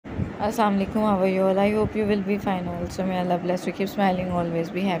Assalamu alaikum, how are you all? I hope you will be fine also. May Allah bless you. Keep smiling,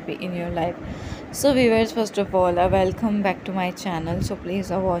 always be happy in your life. So, viewers, first of all, welcome back to my channel. So, please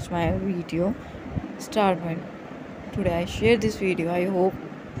watch my video. Start when today I share this video. I hope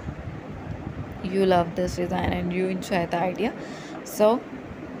you love this design and you enjoy the idea. So,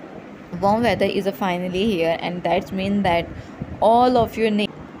 warm weather is finally here, and that means that all of your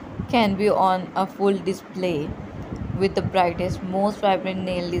nails can be on a full display with the brightest, most vibrant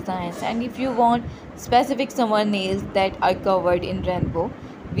nail designs. And if you want specific summer nails that are covered in rainbow,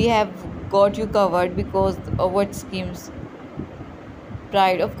 we have got you covered because what schemes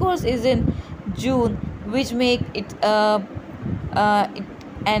pride of course is in June, which make it an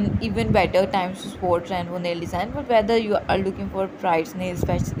even better time to sport rainbow nail design. But whether you are looking for pride nails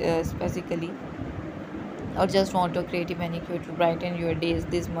specifically or just want a creative manicure to brighten your days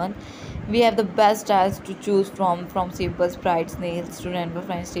this month, we have the best styles to choose from simple sprite nails to rainbow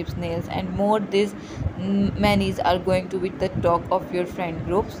french tips nails and more. These manis are going to be the talk of your friend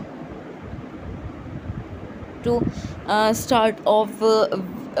groups. To start off,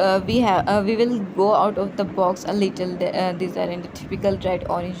 we will go out of the box a little. These are in the typical red,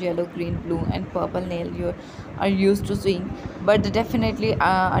 orange, yellow, green, blue and purple nail you are used to seeing, but they definitely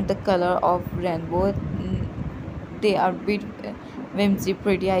are the color of rainbow. They are bit whimsy,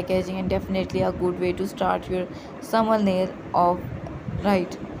 pretty, eye-catching, and definitely a good way to start your summer nail off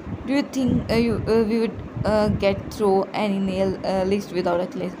right. Do you think we would get through any nail list without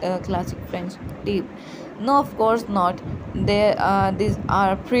a classic French tip? No, of course not. These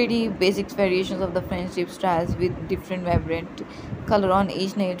are pretty basic variations of the French tip styles with different vibrant color on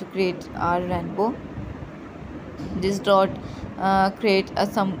each nail to create our rainbow. This dot create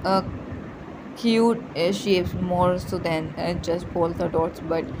some cute shapes more so than just polka dots,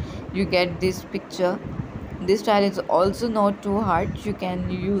 but you get this picture. This style is also not too hard. You can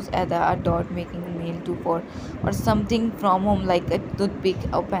use either a dot making a nail tool for or something from home like a toothpick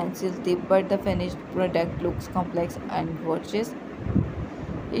or pencil tip, but the finished product looks complex and gorgeous.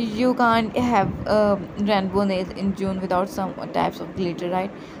 You can't have rainbow nails in June without some types of glitter,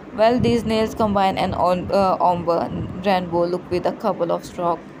 right? Well, these nails combine an ombre rainbow look with a couple of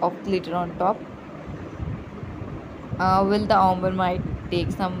strokes of glitter on top. Will the ombre might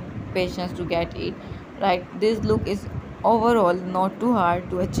take some patience to get it right. This look is overall not too hard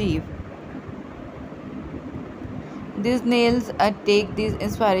to achieve. These nails take this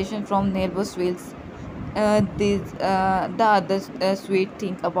inspiration from nail brush wheels. The other sweet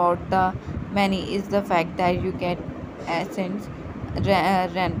thing about the many is the fact that you get accents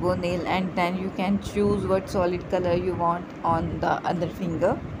rainbow nail, and then you can choose what solid color you want on the other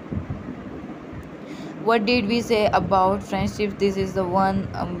finger. What did we say about friendships? This is the one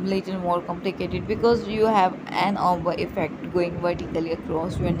little more complicated because you have an ombre effect going vertically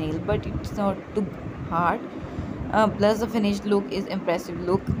across your nail, but it's not too hard. Plus the finished look is impressive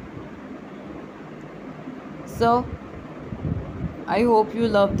look. So I hope you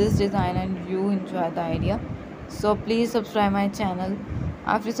love this design and you enjoy the idea. So please subscribe my channel.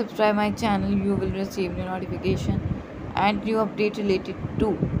 After you subscribe my channel, you will receive new notification and new update related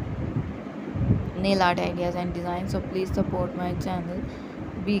to nail art ideas and designs. So please support my channel,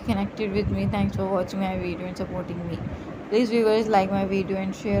 be connected with me. Thanks for watching my video and supporting me. Please viewers like my video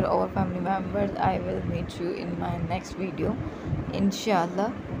and share our family members. I will meet you in my next video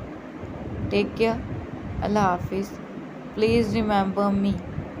inshallah. Take care. Allah Hafiz. Please remember me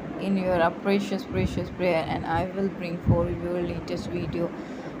in your precious prayer, and I will bring for your latest video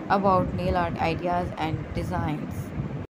about nail art ideas and designs.